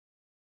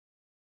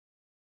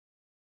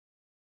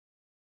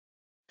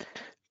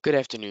Good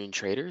afternoon,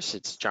 traders.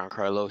 It's John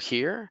Carlo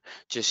here.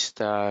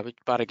 Just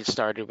about to get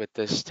started with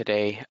this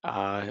today.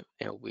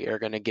 We are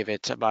going to give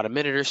it about a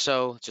minute or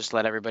so, just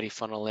let everybody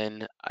funnel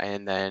in,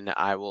 and then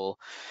I will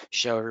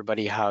show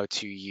everybody how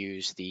to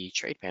use the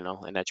trade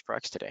panel in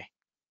EdgeProX today.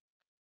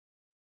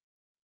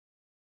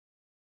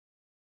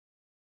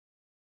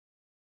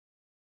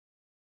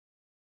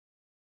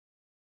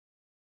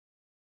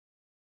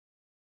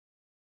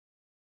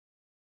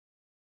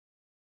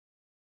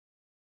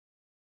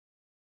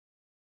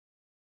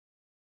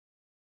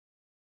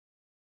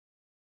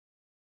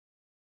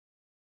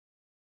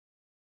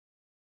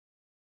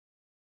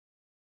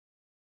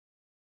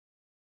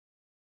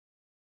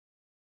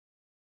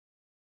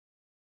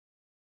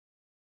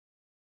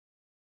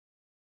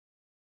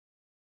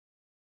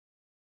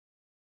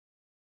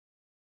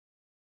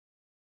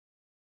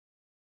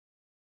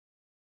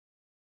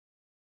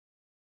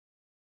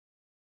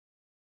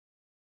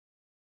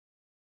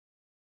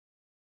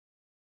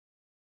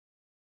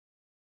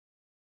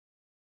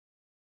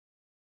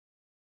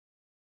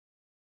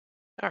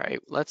 All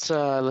right, let's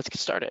get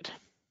started.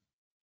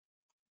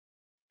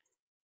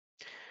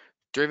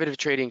 Derivative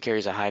trading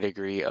carries a high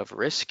degree of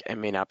risk and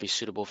may not be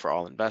suitable for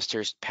all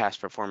investors. Past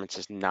performance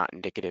is not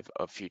indicative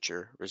of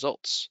future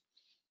results.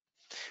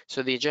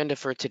 So the agenda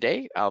for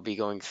today, I'll be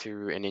going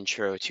through an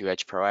intro to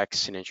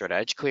EdgeProX, an intro to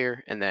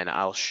EdgeClear, and then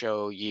I'll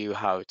show you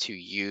how to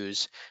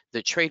use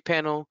the trade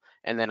panel,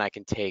 and then I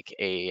can take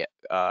a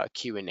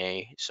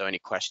Q&A. So any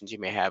questions you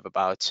may have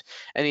about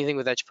anything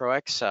with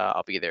EdgeProX,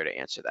 I'll be there to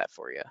answer that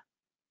for you.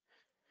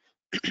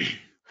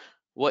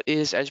 What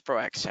is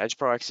EdgeProX?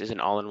 EdgeProX is an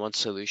all-in-one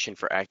solution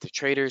for active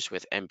traders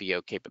with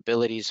MBO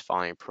capabilities,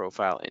 volume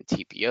profile, and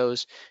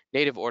TPOs,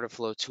 native order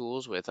flow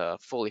tools with a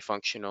fully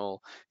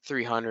functional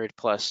 300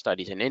 plus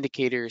studies and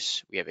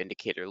indicators. We have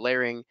indicator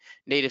layering,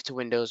 native to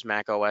Windows,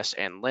 macOS,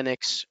 and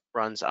Linux,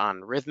 runs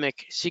on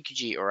Rithmic,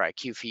 CQG, or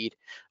IQFeed.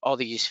 All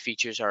these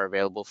features are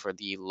available for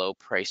the low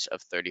price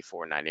of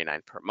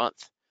 $34.99 per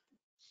month.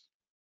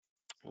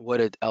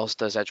 What else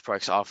does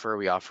EdgeProX offer?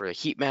 We offer a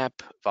heat map,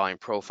 volume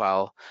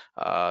profile,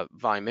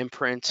 volume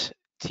imprint,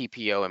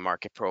 TPO and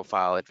market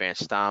profile,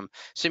 advanced DOM,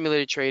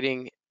 simulated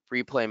trading,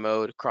 replay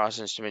mode,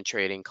 cross-instrument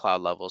trading,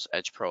 cloud levels,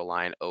 Edge Pro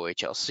line,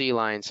 OHLC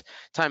lines,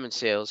 time and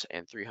sales,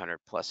 and 300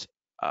 plus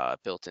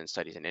built-in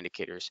studies and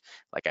indicators,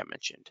 like I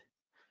mentioned.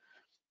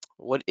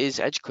 What is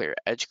EdgeClear?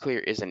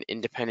 EdgeClear is an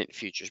independent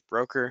futures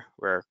broker.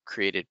 We're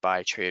created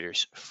by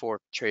traders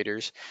for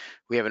traders.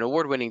 We have an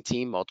award-winning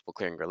team, multiple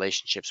clearing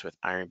relationships with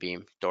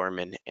Ironbeam,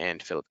 Dorman,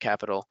 and Phillip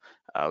Capital.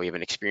 We have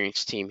an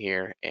experienced team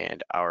here,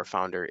 and our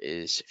founder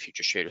is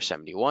Futures Trader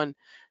 71.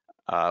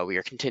 We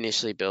are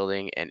continuously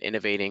building and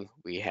innovating.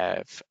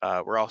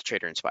 We're all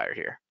trader inspired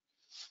here.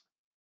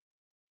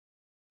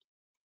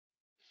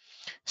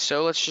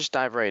 So let's just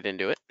dive right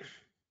into it.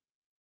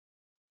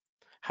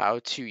 How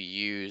to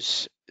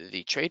use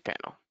the trade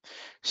panel.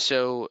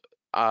 So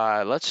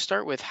let's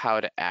start with how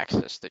to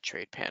access the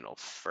trade panel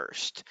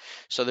first.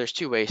 So there's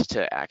two ways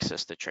to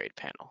access the trade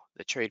panel.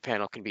 The trade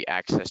panel can be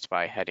accessed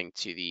by heading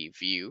to the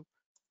view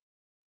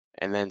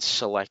and then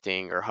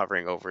selecting or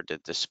hovering over the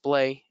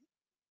display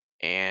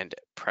and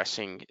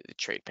pressing the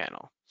trade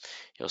panel.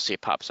 You'll see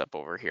it pops up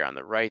over here on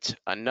the right.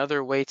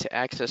 Another way to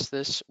access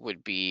this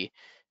would be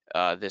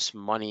this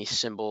money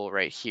symbol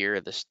right here,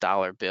 this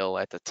dollar bill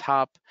at the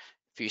top.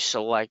 If you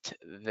select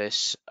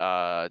this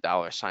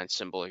 $sign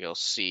symbol, you'll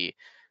see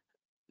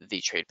the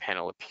trade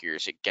panel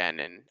appears again.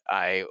 And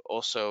I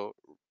also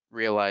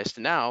realized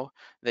now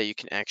that you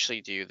can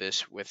actually do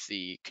this with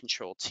the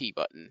Control T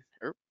button,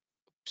 or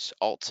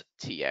Alt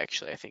T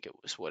actually, I think it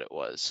was what it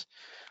was.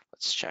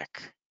 Let's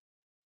check.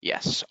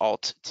 Yes,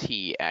 Alt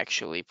T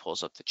actually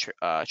pulls up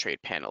the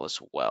trade panel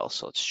as well.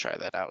 So let's try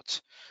that out.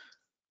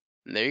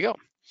 And there you go.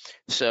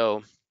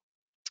 So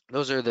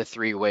those are the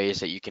three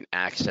ways that you can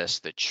access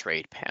the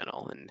trade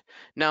panel. And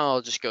now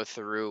I'll just go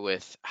through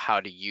with how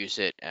to use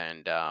it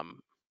and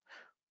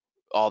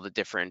all the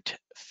different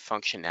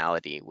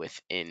functionality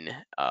within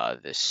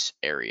this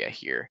area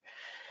here.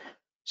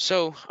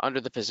 So under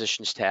the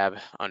positions tab,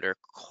 under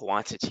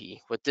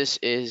quantity, what this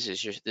is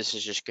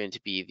just going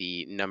to be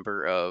the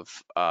number of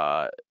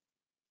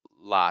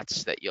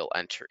lots that you'll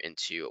enter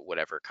into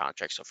whatever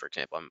contract. So for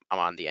example, I'm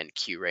on the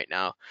NQ right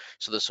now.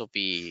 So this will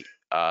be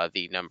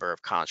the number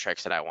of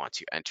contracts that I want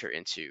to enter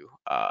into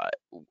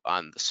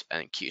on this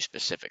NQ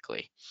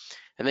specifically.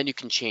 And then you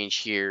can change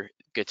here,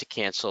 good to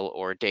cancel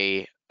or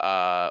day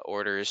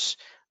orders,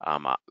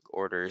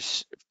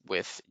 orders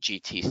with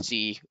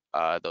GTC,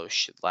 those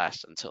should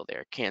last until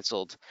they're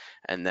canceled.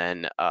 And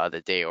then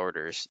the day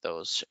orders,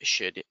 those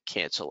should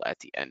cancel at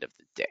the end of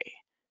the day.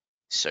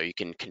 So you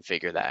can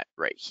configure that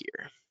right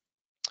here.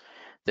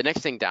 The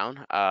next thing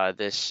down,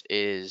 this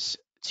is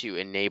to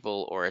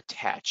enable or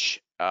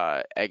attach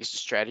exit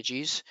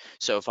strategies.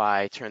 So if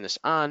I turn this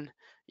on,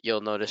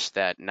 you'll notice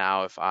that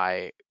now if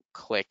I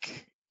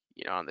click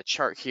on the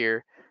chart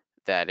here,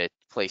 that it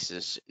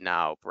places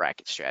now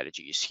bracket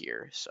strategies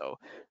here. So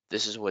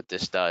this is what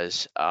this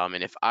does.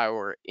 And if I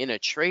were in a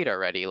trade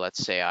already,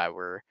 let's say I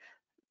were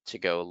to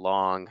go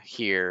long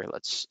here.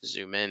 Let's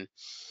zoom in.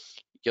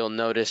 You'll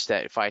notice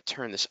that if I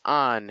turn this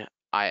on,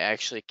 I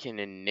actually can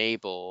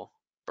enable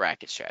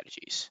bracket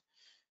strategies.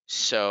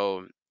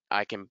 So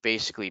I can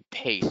basically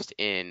paste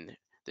in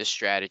the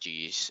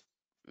strategies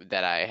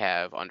that I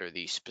have under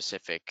these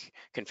specific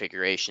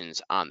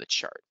configurations on the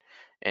chart,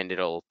 and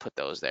it'll put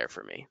those there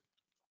for me.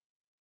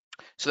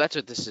 So that's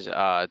what this is.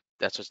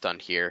 That's what's done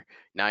here.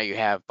 Now you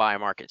have buy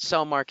market,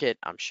 sell market.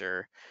 I'm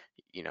sure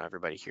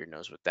everybody here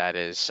knows what that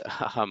is.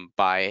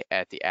 Buy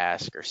at the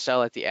ask or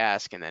sell at the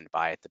ask, and then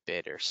buy at the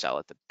bid or sell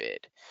at the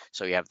bid.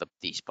 So you have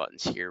these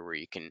buttons here where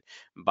you can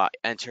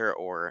enter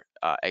or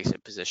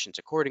exit positions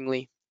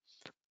accordingly.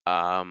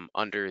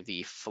 Under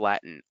the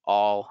flatten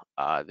all,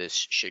 this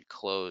should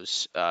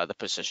close the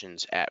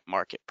positions at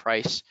market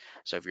price.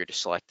 So if you're to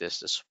select this,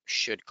 this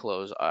should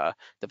close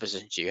the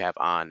positions you have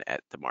on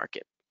at the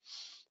market.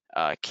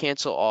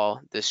 Cancel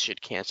all, this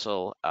should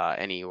cancel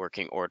any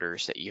working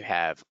orders that you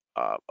have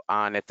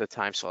on at the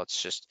time. So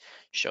let's just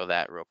show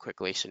that real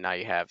quickly. So now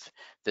you have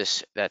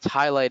this that's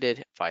highlighted.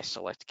 If I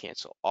select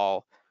cancel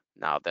all,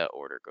 now the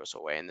order goes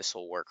away, and this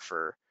will work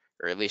for,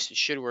 or at least it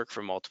should work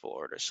for multiple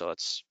orders. So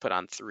let's put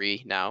on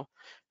 3 now,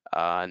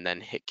 and then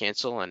hit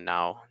cancel, and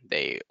now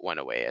they went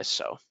away as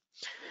so.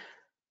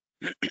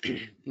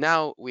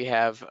 Now we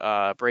have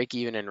break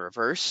even in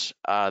reverse.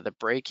 The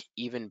break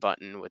even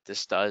button, what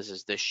this does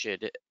is this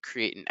should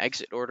create an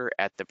exit order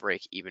at the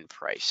break even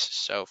price.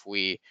 So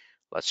if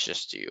let's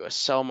just do a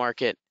sell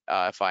market.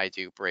 If I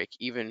do break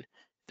even,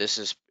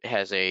 this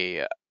has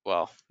a,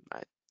 well,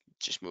 I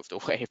just moved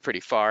away pretty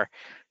far.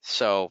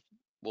 So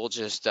we'll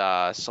just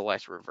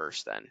select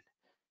reverse then.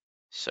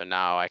 So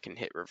now I can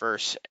hit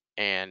reverse,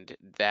 and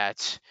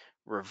that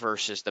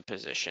reverses the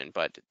position.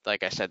 But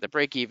like I said, the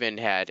break even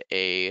had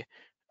a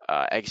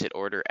exit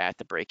order at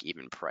the break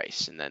even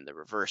price, and then the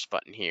reverse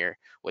button here,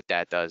 what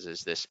that does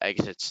is this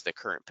exits the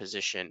current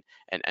position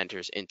and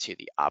enters into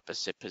the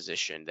opposite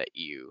position that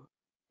you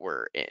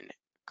were in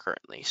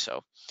currently.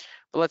 So,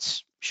 but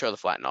let's show the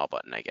flatten all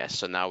button, I guess.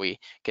 So now we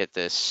get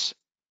this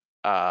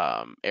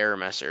error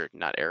message,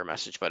 not error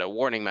message, but a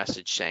warning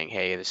message saying,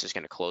 hey, this is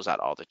going to close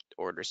out all the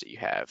orders that you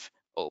have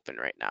open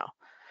right now.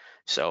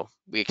 So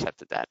we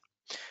accepted that.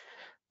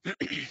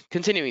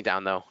 Continuing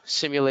down though,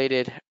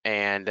 simulated,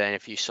 and then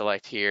if you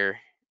select here,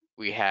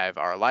 we have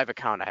our live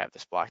account. I have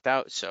this blocked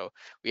out. So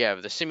we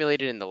have the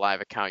simulated and the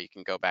live account. You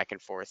can go back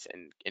and forth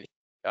and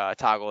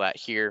toggle that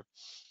here.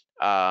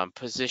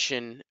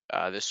 Position,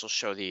 this will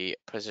show the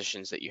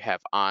positions that you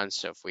have on.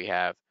 So if we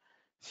have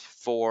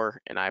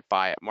 4 and I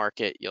buy at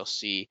market, you'll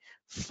see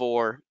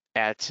 4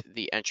 at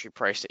the entry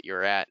price that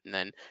you're at, and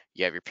then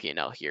you have your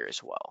P&L here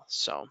as well.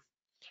 So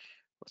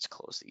let's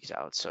close these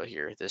out. So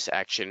here, this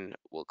action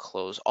will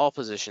close all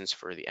positions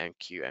for the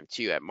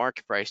MQ-M2 at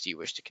market price. Do you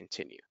wish to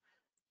continue?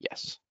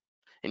 Yes.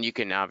 And you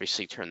can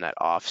obviously turn that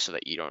off so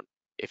that you don't,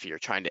 if you're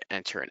trying to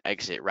enter and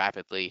exit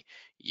rapidly,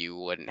 you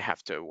wouldn't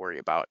have to worry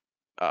about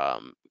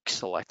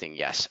selecting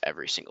yes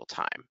every single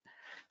time.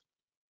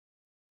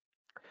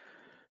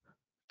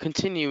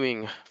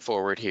 Continuing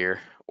forward here,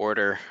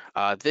 order.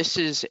 This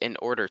is an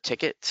order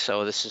ticket,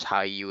 so this is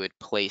how you would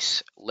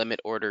place limit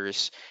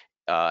orders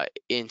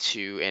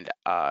into and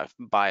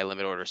buy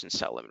limit orders and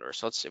sell limit orders.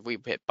 So if we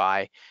hit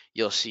buy,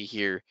 you'll see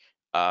here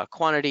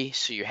quantity.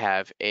 So you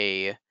have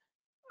the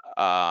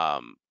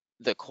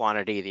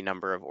quantity, the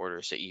number of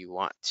orders that you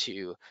want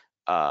to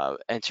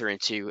enter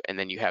into, and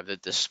then you have the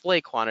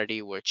display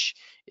quantity, which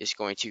is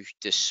going to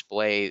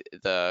display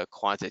the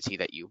quantity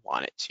that you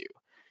want it to.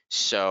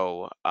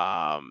 So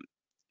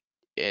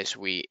as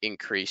we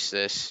increase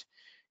this,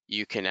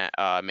 you can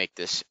make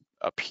this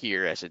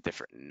appear as a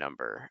different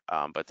number,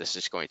 but this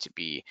is going to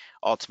be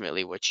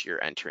ultimately what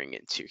you're entering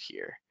into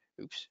here.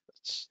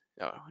 Oops,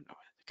 no,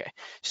 okay.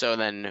 So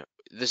then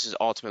this is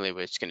ultimately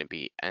what it's going to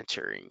be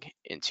entering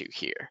into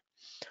here.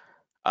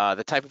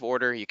 The type of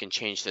order, you can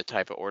change the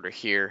type of order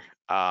here.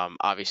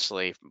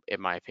 Obviously,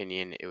 in my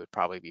opinion, it would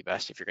probably be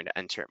best if you're going to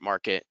enter at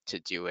market to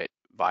do it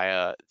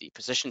via the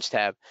positions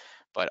tab,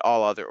 but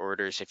all other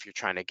orders, if you're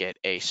trying to get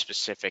a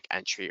specific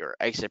entry or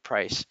exit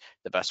price,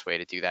 the best way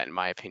to do that, in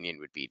my opinion,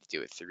 would be to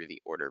do it through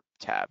the order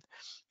tab.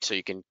 So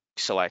you can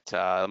select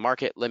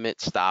market,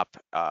 limit, stop,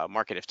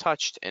 market if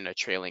touched, and a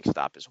trailing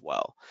stop as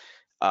well.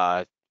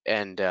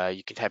 And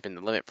you can type in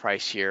the limit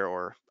price here,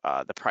 or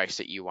the price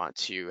that you want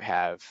to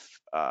have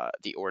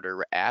the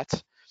order at.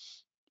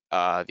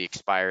 The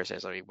expires,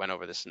 as we went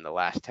over this in the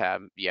last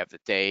tab, you have the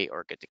day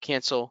or get to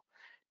cancel.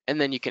 And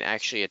then you can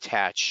actually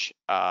attach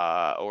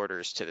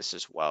orders to this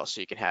as well. So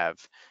you can have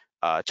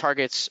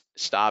targets,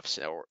 stops,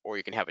 or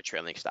you can have a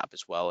trailing stop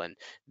as well. And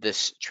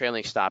this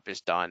trailing stop is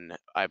done,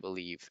 I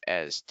believe,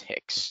 as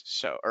ticks.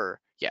 So,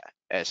 or yeah,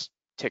 as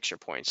ticks or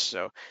points.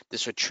 So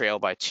this would trail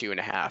by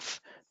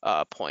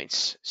 2.5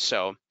 points.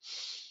 So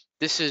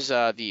this is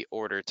the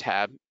order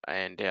tab,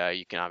 and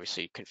you can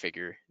obviously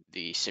configure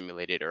the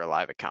simulated or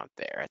live account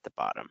there at the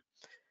bottom.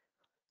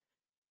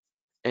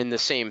 And the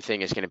same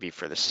thing is going to be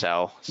for the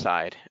sell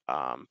side,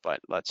 but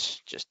let's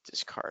just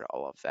discard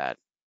all of that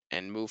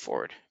and move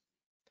forward.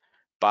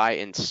 buy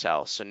and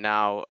sell. So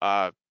now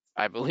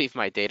I believe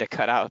my data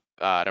cut out.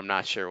 I'm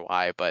not sure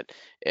why, but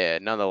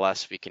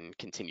nonetheless, we can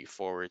continue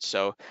forward.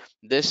 So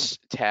this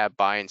tab,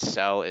 buy and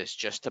sell, is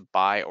just to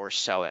buy or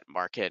sell at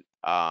market.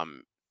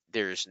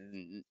 There's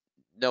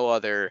no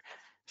other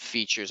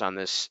features on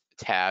this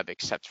tab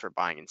except for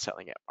buying and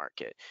selling at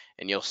market.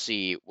 And you'll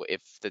see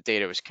if the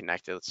data was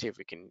connected. Let's see if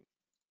we can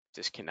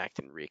disconnect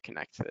and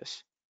reconnect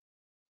this.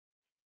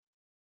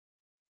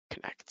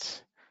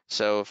 Connect.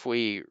 So if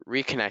we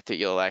reconnect it,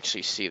 you'll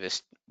actually see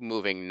this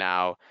moving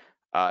now.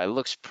 It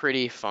looks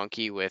pretty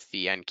funky with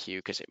the NQ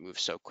because it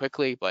moves so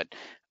quickly, but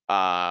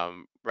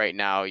right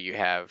now you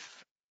have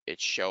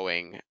it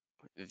showing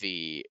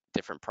the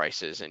different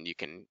prices, and you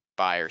can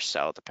buy or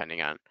sell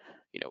depending on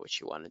what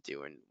you want to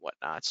do and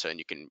whatnot. So, and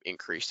you can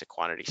increase the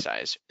quantity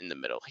size in the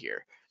middle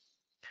here.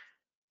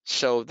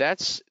 So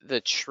that's the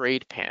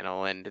trade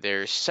panel, and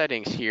there's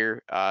settings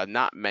here,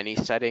 not many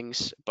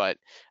settings, but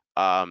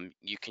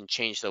you can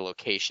change the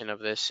location of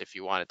this. If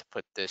you wanted to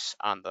put this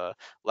on the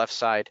left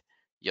side,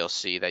 you'll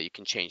see that you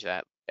can change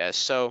that as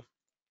so.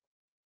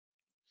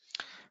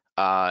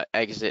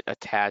 Exit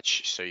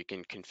attach, so you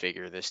can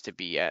configure this to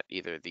be at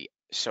either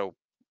so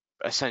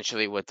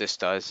essentially what this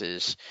does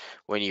is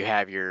when you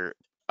have your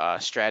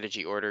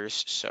strategy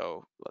orders,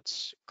 so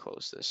let's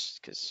close this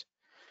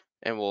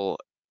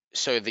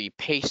so the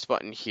paste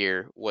button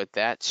here, what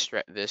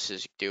this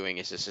is doing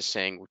is this is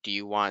saying, do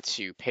you want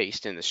to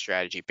paste in the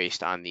strategy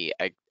based on the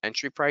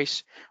entry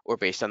price or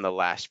based on the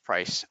last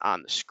price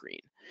on the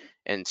screen?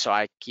 And so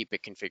I keep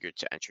it configured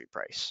to entry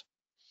price.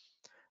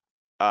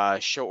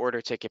 Show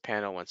order ticket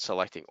panel when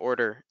selecting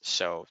order.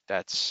 So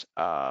that's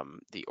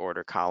the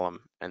order column,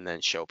 and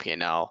then show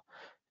P&L.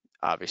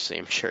 Obviously,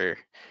 I'm sure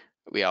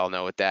we all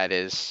know what that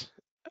is.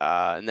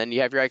 And then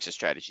you have your exit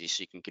strategies,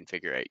 so you can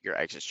configure your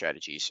exit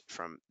strategies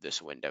from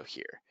this window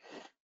here.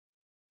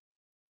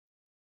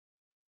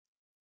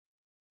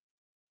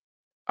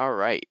 All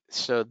right,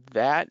 so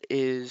that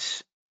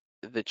is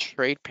the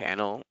trade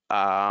panel.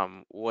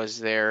 Was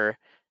there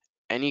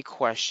any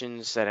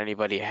questions that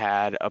anybody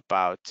had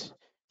about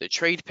the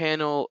trade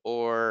panel,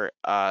 or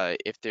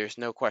if there's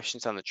no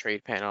questions on the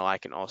trade panel, I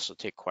can also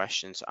take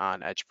questions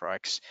on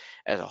EdgeProX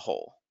as a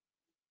whole.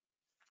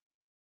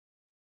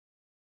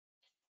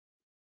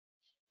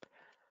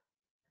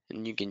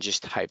 And you can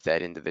just type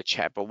that into the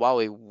chat. But while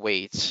we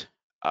wait,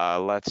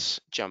 let's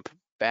jump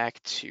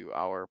back to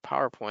our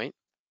PowerPoint.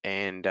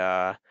 And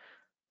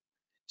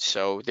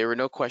so there were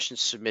no questions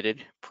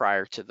submitted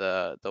prior to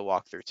the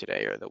walkthrough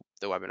today, or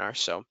the webinar.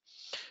 So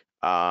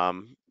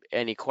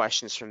any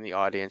questions from the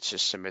audience,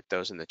 just submit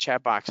those in the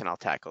chat box and I'll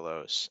tackle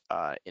those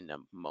in a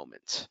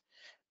moment.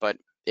 But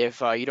if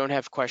you don't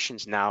have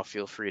questions now,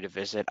 feel free to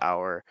visit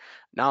our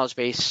knowledge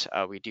base.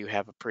 We do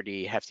have a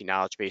pretty hefty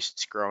knowledge base.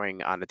 It's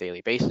growing on a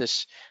daily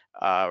basis.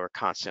 We're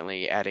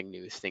constantly adding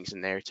new things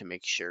in there to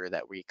make sure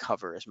that we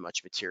cover as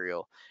much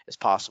material as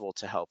possible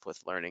to help with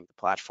learning the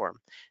platform.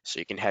 So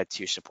you can head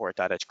to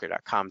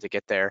support.edgeclear.com to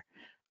get there.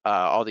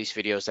 All these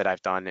videos that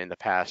I've done in the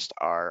past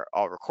are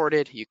all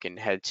recorded. You can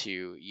head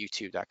to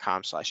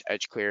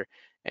youtube.com/edgeclear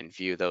and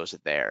view those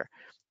there.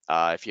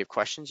 If you have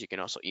questions, you can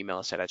also email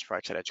us at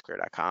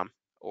edgeprox@edgeclear.com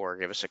or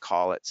give us a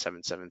call at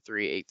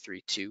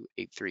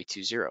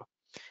 773-832-8320.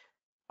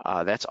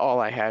 That's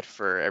all I had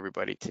for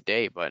everybody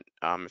today, but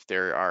if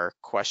there are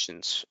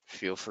questions,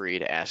 feel free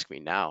to ask me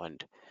now,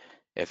 and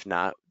if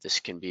not, this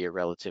can be a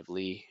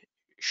relatively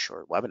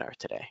short webinar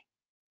today.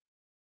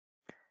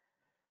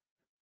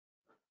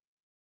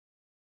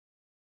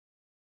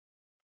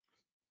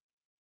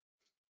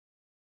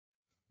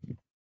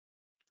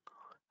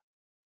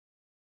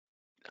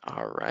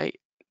 All right.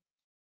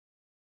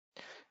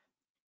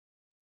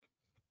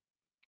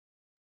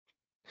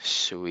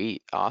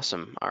 Sweet,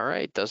 awesome. All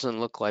right, doesn't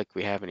look like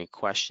we have any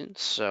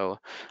questions, so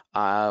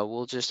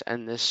we'll just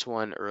end this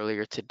one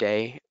earlier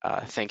today.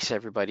 Thanks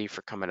everybody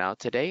for coming out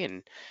today,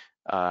 and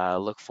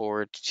look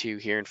forward to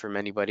hearing from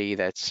anybody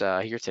that's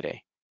here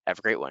today. Have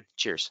a great one.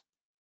 Cheers.